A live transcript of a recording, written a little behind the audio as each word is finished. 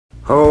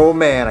Oh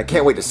man, I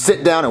can't wait to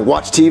sit down and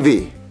watch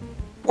TV.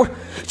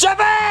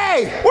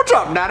 Jeffy! What's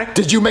up, Daddy?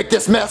 Did you make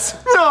this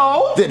mess?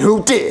 No. Then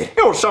who did?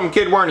 It was some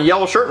kid wearing a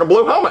yellow shirt and a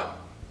blue helmet.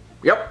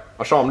 Yep,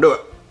 I saw him do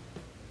it.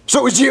 So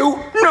it was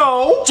you?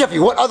 No. Jeffy,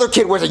 what other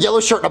kid wears a yellow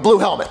shirt and a blue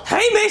helmet?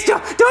 Hey, mister,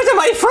 those are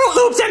my Fruit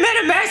Loops. I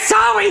made a mess.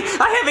 Sorry.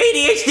 I have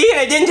ADHD and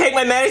I didn't take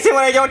my medicine.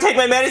 When I don't take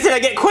my medicine, I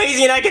get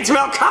crazy and I can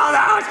smell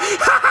colors.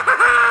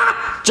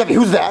 Jeffy,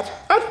 who's that?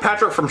 That's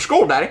Patrick from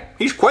school, Daddy.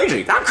 He's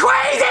crazy. I'm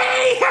crazy.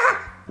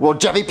 Well,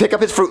 Jeffy, pick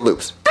up his Fruit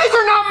Loops. These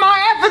are not my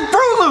effing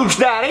Fruit Loops,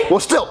 Daddy. Well,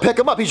 still, pick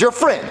him up. He's your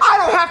friend. I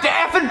don't have to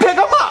effing pick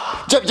them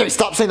up. Jeffy,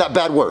 stop saying that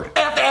bad word.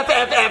 F.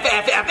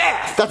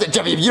 That's it,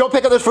 Jeffy. If you don't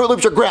pick up those Fruit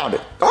Loops, you're grounded.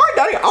 All right,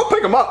 Daddy, I'll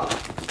pick them up.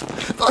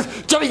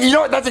 Jeffy, you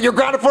know what? That's it. You're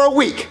grounded for a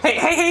week.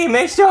 Hey,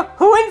 mister,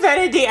 who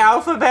invented the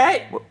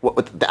alphabet?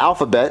 What, the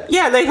alphabet?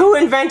 Yeah, like who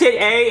invented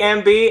A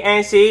and B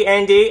and C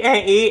and D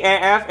and E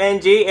and F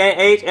and G and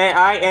H and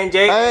I and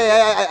J?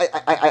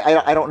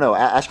 I don't know.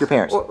 Ask your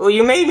parents. Well,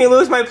 you made me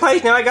lose my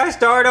place. Now I gotta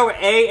start over.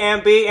 A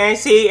and B and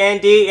C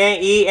and D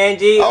and E and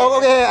G. Oh,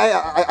 okay.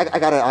 I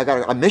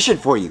got a mission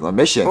for you. A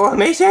mission. Oh, a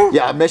mission?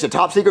 Yeah, a mission.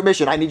 Top secret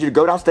mission. I need you to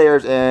go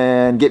downstairs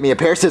and get me a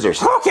pair of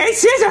scissors. Okay,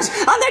 scissors.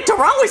 I like to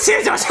run with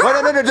scissors.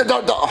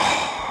 No.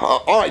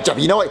 All right,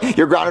 Jeffy. You know what?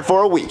 You're grounded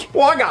for a week.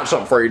 Well, I got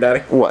something for you,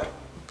 Daddy. What?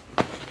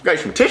 Got you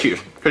some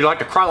tissues, because you like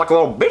to cry like a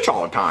little bitch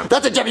all the time.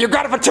 That's it, Jeffy. You're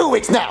grounded for 2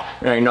 weeks now.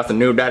 It ain't nothing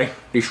new, Daddy.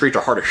 These streets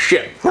are hard as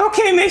shit.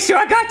 Okay, mister,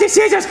 I got the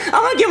scissors.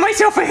 I'm gonna give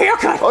myself a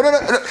haircut. Oh, no.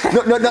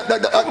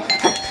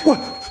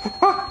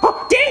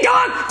 Ding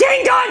dong!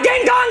 Ding dong!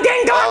 Ding dong!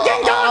 Ding dong!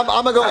 Ding dong!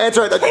 I'm gonna go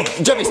answer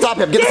it. Jeffy, stop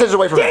him. Get the scissors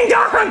away from him. Ding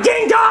dong!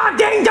 Ding dong!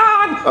 Ding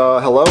dong!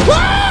 Hello?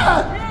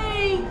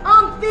 Hey,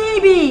 I'm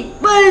Phoebe.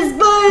 Buzz.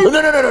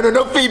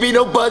 No, Phoebe,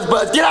 no Buzz.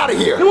 Get out of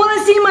here. You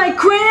wanna see my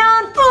crayon?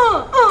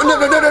 No.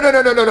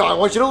 I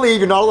want you to leave.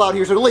 You're not allowed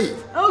here, so leave.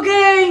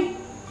 Okay.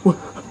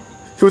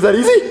 Was that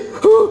easy?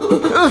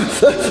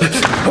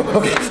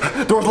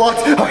 Okay, door's locked.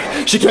 All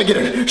right, she can't get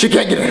in.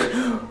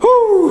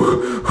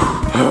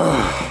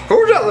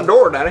 Who's at the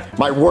door, Daddy?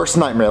 My worst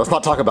nightmare. Let's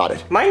not talk about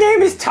it. My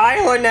name is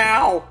Tyler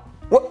now.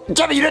 What?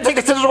 Jeffy, you didn't take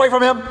the scissors away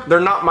from him?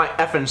 They're not my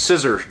effing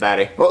scissors,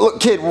 Daddy. Well,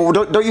 look, kid,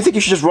 don't you think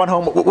you should just run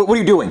home? What are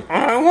you doing?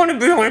 I want to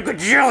be like a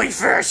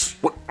jellyfish.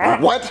 What?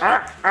 What?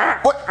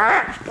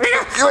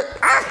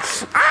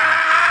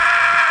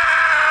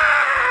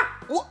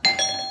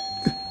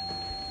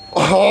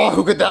 Oh,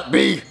 who could that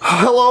be?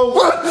 Hello?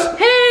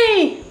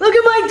 Hey, look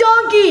at my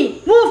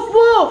donkey. Woof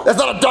woof. That's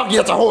not a donkey,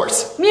 that's a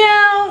horse.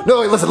 Meow.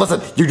 No,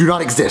 listen. You do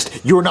not exist.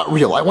 You are not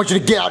real. I want you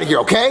to get out of here,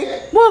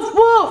 okay? Woof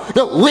woof.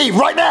 No, leave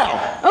right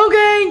now.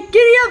 Okay,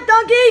 giddy up,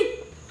 donkey.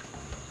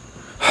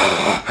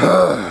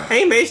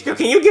 Hey, mister,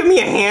 can you give me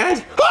a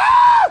hand?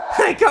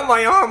 I cut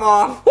my arm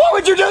off. Why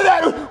would you do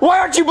that? Why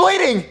aren't you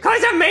bleeding?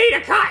 Cause I'm made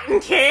of cotton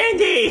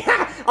candy.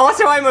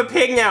 Also, I'm a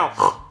pig now.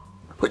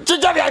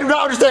 Jeffy, I do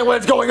not understand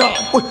what's going on.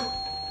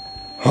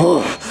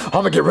 I'm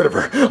gonna get rid of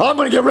her.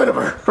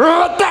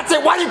 That's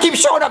it. Why do you keep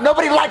showing up?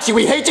 Nobody likes you.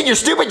 We hate you. You're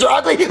stupid. You're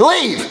ugly.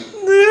 Leave.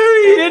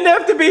 You didn't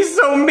have to be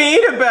so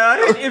mean about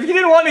it. If you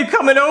didn't want me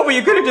coming over,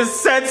 you could have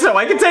just said so.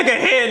 I could take a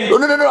hint. No.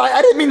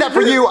 I didn't mean that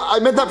for you. I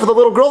meant that for the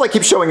little girl that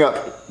keeps showing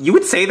up. You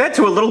would say that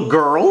to a little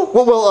girl?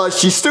 Well,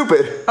 she's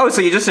stupid. Oh,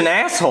 so you're just an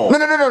asshole.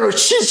 No.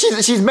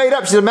 She's made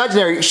up. She's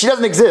imaginary. She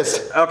doesn't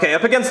exist. Okay,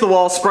 up against the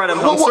wall, spread them.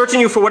 I'm searching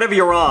you for whatever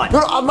you're on.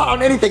 No, I'm not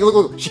on anything.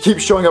 Look. She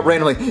keeps showing up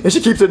randomly, and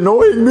she keeps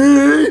annoying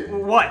me.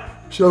 What?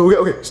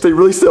 Okay, stay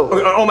really still.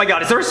 Oh my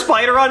god, is there a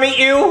spider on me?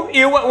 Ew,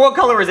 what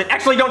color is it?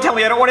 Actually, don't tell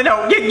me, I don't want to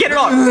know. Get it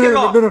off, get it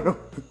off. No.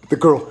 The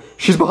girl,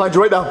 she's behind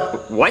you right now.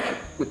 What?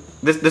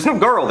 There's no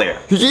girl there.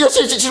 Yes,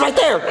 she's right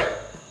there.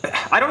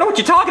 I don't know what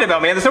you're talking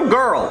about, man. There's no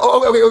girl. Oh,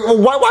 okay.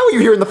 Why were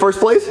you here in the first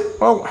place?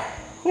 Well,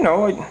 you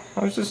know,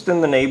 I was just in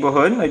the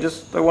neighborhood.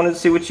 I wanted to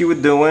see what you were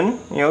doing.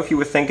 You know, if you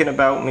were thinking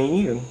about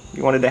me, and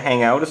you wanted to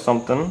hang out or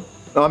something.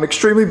 I'm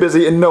extremely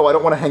busy, and no, I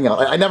don't want to hang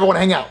out. I never want to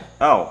hang out.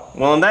 Oh,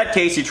 well in that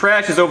case, your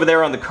trash is over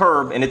there on the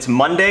curb, and it's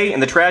Monday,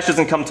 and the trash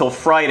doesn't come till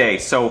Friday,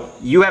 so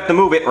you have to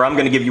move it, or I'm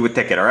gonna give you a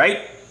ticket,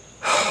 alright?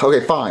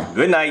 Okay, fine.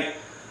 Good night.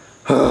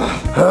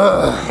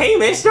 Hey,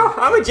 mister,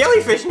 I'm a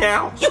jellyfish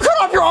now. You cut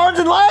off your arms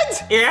and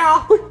legs?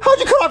 Yeah. How'd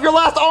you cut off your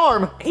last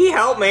arm? He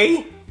helped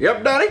me.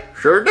 Yep, Daddy,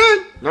 sure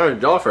did. I'm a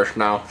jellyfish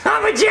now.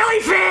 I'm a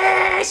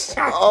jellyfish!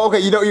 Okay,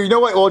 you know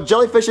what? Well,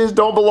 jellyfishes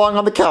don't belong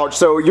on the couch,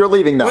 so you're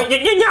leaving now.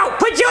 No,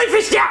 put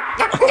jellyfish down!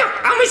 I'm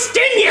gonna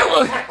sting you!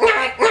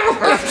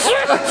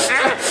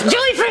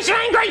 Jellyfish are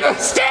angry!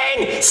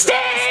 Sting!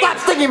 Stop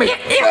stinging me!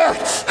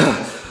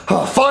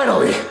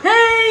 Finally!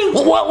 Hey!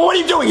 What are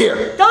you doing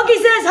here? Donkey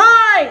says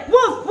hi!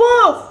 Woof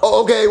woof!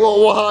 Oh, okay,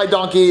 well, hi,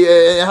 donkey.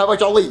 How about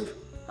y'all leave?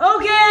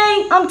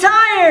 Okay, I'm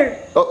tired.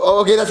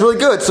 Oh, okay, that's really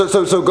good. So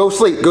go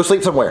sleep. Go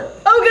sleep somewhere.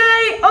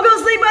 Okay, I'll go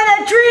sleep by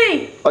that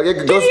tree. Okay,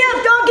 Giddy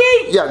up,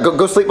 donkey! Yeah,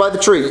 go sleep by the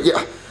tree.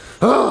 Yeah.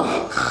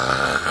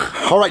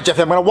 All right,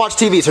 Jeffy, I'm gonna watch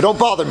TV, so don't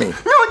bother me.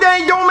 No,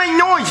 Daddy, don't make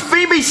noise.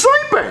 Phoebe's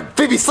sleeping.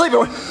 Phoebe's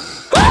sleeping?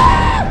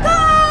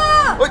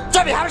 Wait,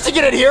 Jeffy, how did she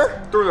get in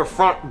here? Through the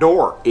front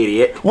door,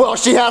 idiot. Well,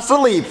 she has to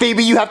leave.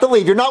 Phoebe, you have to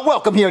leave. You're not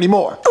welcome here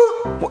anymore.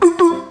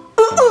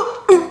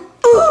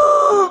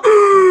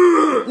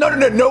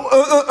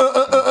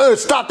 No.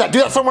 Stop that. Do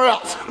that somewhere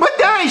else. But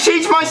Daddy,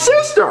 she's my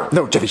sister.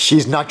 No, Jeffy,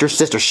 she's not your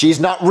sister. She's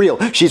not real.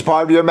 She's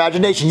part of your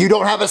imagination. You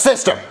don't have a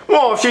sister.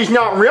 Well, if she's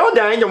not real,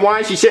 Daddy, then why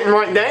is she sitting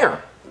right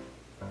there?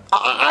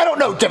 I don't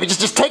know, Jeffy.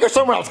 Just take her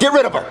somewhere else. Get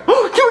rid of her.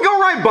 Can we go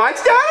ride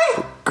bikes,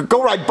 Daddy?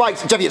 Go ride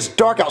bikes. Jeffy, it's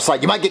dark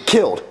outside. You might get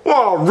killed.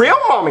 Well, real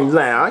mommy,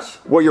 Lash.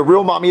 Well, your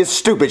real mommy is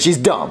stupid. She's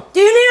dumb. Do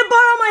you need to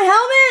borrow my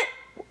helmet?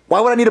 Why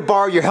would I need to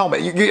borrow your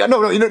helmet?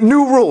 No,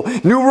 new rule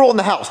in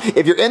the house.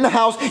 If you're in the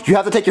house, you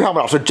have to take your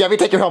helmet off. So Jeffy,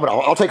 take your helmet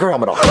off. I'll take her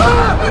helmet off. Don't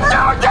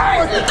touch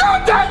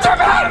your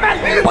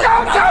helmet!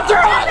 Don't touch your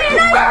helmet!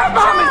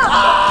 Mommy!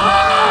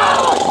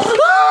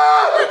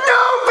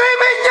 No,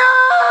 baby, no!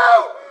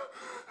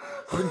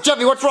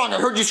 Jeffy, what's wrong? I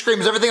heard you scream.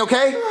 Is everything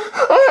okay?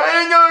 I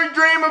had another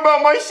dream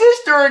about my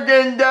sister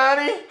again,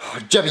 Daddy.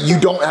 Jeffy, you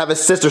don't have a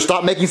sister.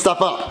 Stop making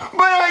stuff up.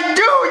 But I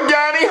do,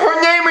 Daddy.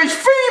 Her name is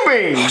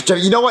Phoebe.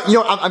 Jeffy, you know what?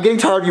 I'm getting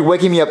tired of you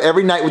waking me up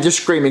every night with your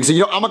screaming. So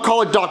I'm gonna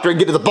call a doctor and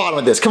get to the bottom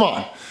of this. Come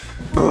on.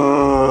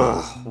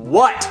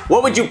 What?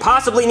 What would you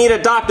possibly need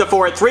a doctor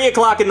for at 3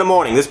 o'clock in the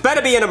morning? This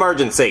better be an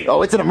emergency.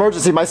 Oh, it's an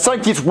emergency. My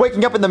son keeps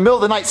waking up in the middle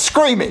of the night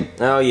screaming.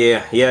 Oh,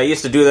 yeah. Yeah, I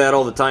used to do that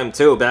all the time,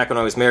 too, back when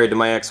I was married to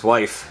my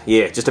ex-wife.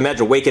 Yeah, just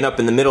imagine waking up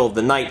in the middle of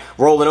the night,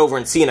 rolling over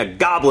and seeing a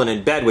goblin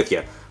in bed with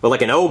you. But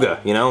like an ogre,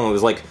 you know? It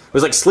was like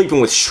sleeping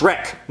with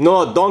Shrek.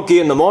 No, donkey,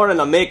 in the morning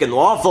I'm making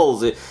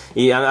waffles.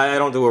 Yeah, I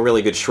don't do a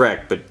really good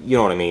Shrek, but you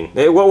know what I mean.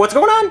 What's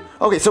going on?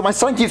 Okay, so my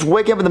son keeps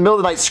waking up in the middle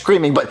of the night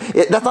screaming, but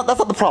that's not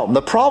the problem.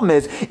 The problem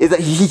is that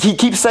he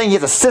keeps saying he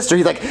has a sister.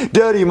 He's like,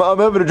 Daddy, I'm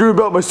having a dream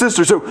about my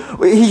sister. So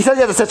he says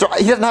he has a sister.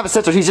 He doesn't have a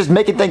sister. He's just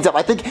making things up.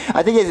 I think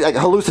he has like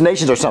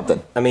hallucinations or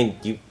something. I mean,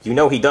 you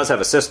know he does have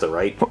a sister,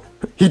 right?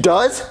 He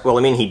does? Well,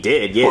 I mean, he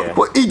did, yeah.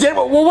 He did?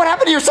 Well, what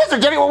happened to your sister,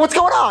 Jeffy? What's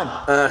going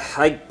on?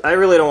 I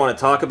really don't want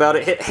to talk about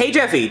it. Hey,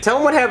 Jeffy, tell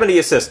him what happened to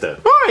your sister.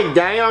 All right,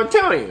 Daddy, I'll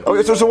tell you.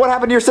 Okay, so what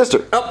happened to your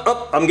sister?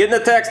 I'm getting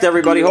a text,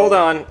 everybody. Hold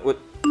on. What?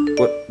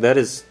 That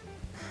is...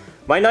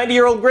 My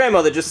 90-year-old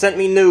grandmother just sent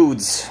me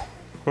nudes.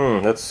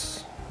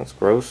 That's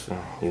gross.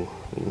 You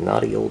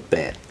naughty old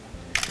bat.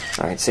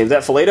 All right, save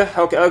that for later.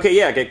 Okay,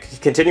 yeah,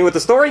 continue with the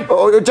story.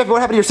 Oh, Jeffy,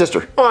 what happened to your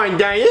sister? All right,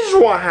 Daddy, this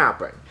is what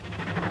happened.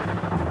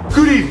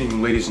 Good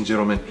evening, ladies and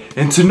gentlemen,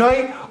 and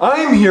tonight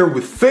I am here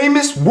with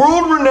famous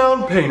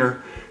world-renowned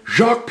painter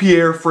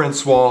Jacques-Pierre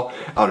Francois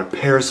out of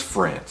Paris,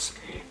 France.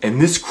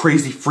 And this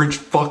crazy French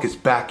fuck is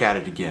back at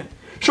it again.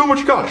 Show 'em what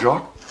you got,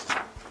 Jacques.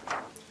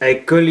 I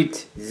call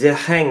it the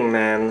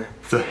hangman.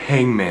 The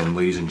hangman,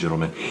 ladies and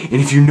gentlemen.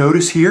 And if you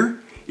notice here,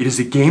 it is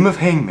a game of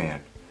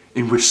hangman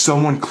in which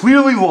someone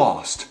clearly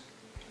lost,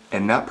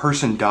 and that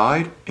person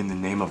died in the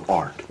name of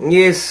art.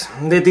 Yes,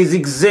 that is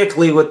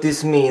exactly what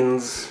this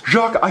means.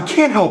 Jacques, I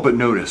can't help but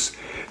notice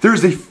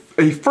there's a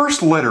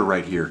first letter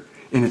right here,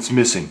 and it's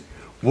missing.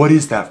 What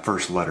is that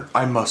first letter?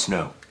 I must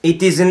know.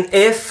 It is an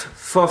F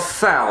for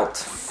fart.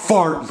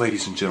 Fart,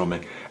 ladies and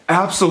gentlemen.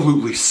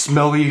 Absolutely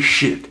smelly as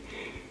shit.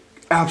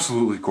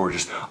 Absolutely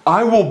gorgeous.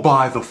 I will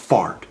buy the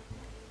fart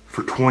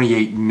for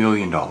 $28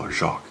 million,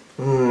 Jacques.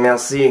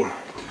 Merci.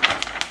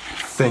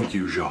 Thank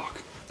you,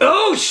 Jacques.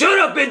 Oh, shut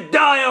up and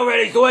die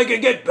already so I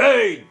can get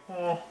paid!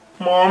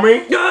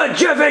 Mommy?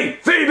 Jeffy!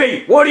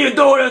 Phoebe! What are you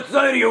doing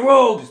outside of your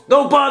robes?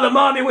 Don't bother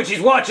Mommy when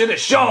she's watching the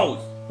shows!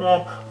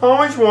 Well,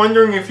 I was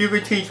wondering if you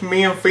could teach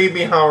me and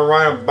Phoebe how to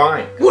ride a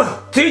bike.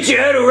 Well, teach you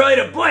how to ride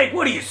a bike?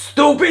 What are you,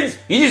 stupid?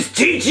 You just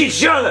teach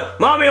each other!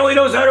 Mommy only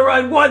knows how to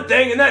ride one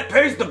thing and that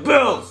pays the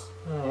bills!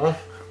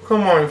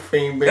 Come on,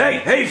 Phoebe.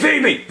 Hey,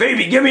 Phoebe!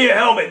 Phoebe, give me your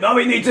helmet!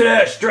 Mommy needs an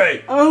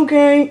ashtray!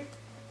 Okay.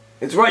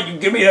 That's right, you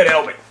give me that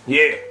helmet!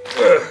 Yeah.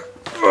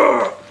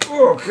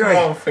 Okay. Come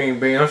on,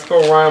 Phoebe, let's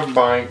go ride a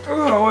bike.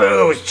 Oh, what are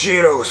those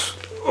Cheetos?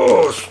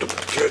 Oh,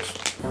 stupid kids.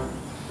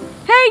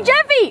 Hey,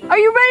 Jeffy, are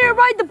you ready to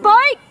ride the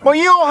bike? Well,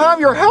 you don't have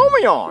your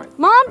helmet on.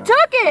 Mom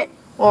took it.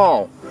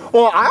 Oh,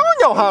 well, I don't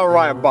know how to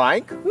ride a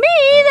bike. Me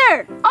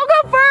either. I'll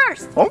go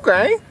first.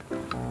 Okay.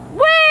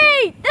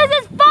 Wait, this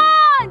is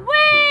fun.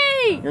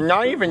 Wait. You're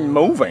not even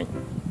moving.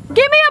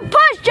 Give me a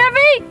push,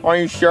 Jeffy. Are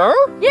you sure?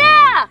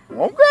 Yeah.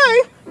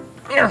 Okay.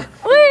 Wee. Wee.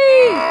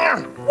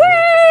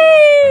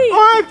 All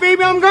right,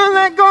 Phoebe, I'm gonna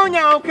let go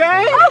now,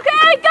 okay?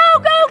 Okay, go,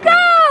 go, go.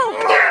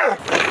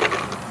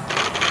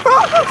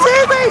 Oh,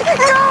 Phoebe,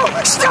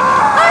 no,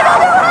 stop! I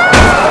don't know how.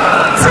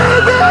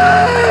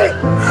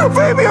 Phoebe!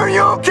 Phoebe, are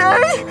you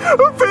okay?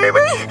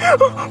 Phoebe?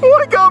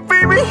 Wake up,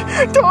 Phoebe!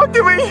 Talk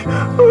to me!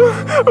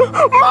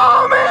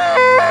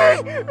 Mommy!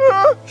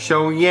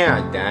 So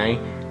yeah, Daddy,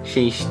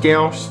 she's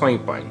still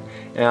sleeping,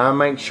 and I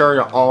make sure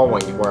to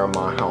always wear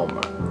my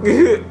helmet.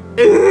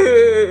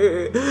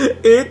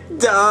 It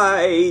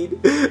died.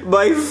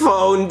 My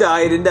phone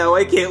died and now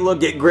I can't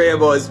look at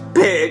Grandma's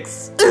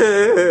pics.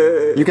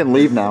 You can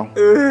leave now.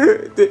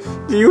 Do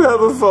you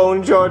have a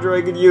phone charger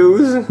I could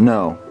use?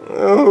 No.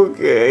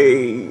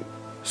 Okay.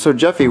 So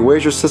Jeffy,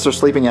 where's your sister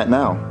sleeping at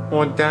now?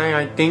 Well, Daddy,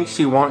 I think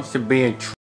she wants to be a